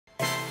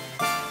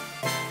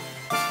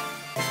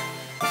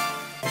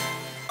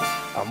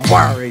I'm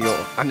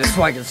Wario, I'm the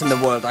swaggest in the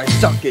world. I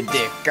suck your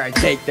dick, I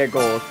take their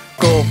gold.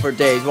 Go for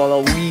days,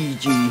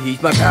 Waluigi,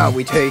 he's my pal,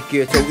 we take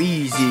it so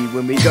easy.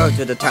 When we go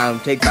to the town,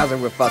 take Bowser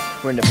with us.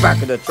 We're in the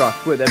back of the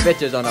truck, with the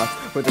bitches on us.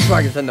 We're the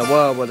swaggest in the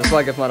world, we're the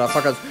swaggest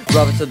motherfuckers.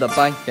 Rob it to the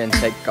bank and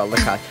take all the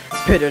cash.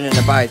 Put it in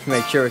the bites,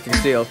 make sure it's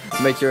concealed.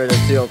 Make sure it's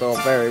sealed all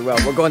very well.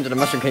 We're going to the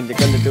Mushroom Kingdom,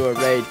 gonna do a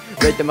raid.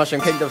 Raid the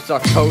Mushroom Kingdom,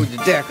 suck Toad's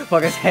dick,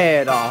 fuck his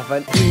head off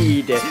and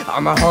eat it.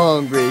 I'm a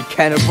hungry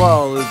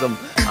cannibalism.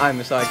 I'm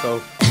a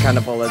psycho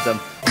cannibalism.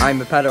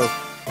 I'm a pedo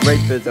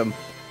rapism.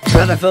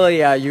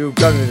 Pedophilia, you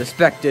gotta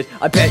respect it.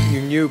 I bet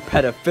you knew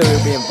pedophilia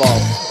would be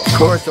involved. Of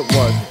course it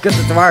was, cause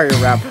it's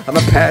Wario rap. I'm a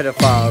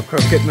pedophile,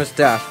 crooked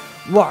mustache.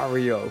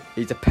 Wario,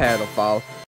 he's a pedophile.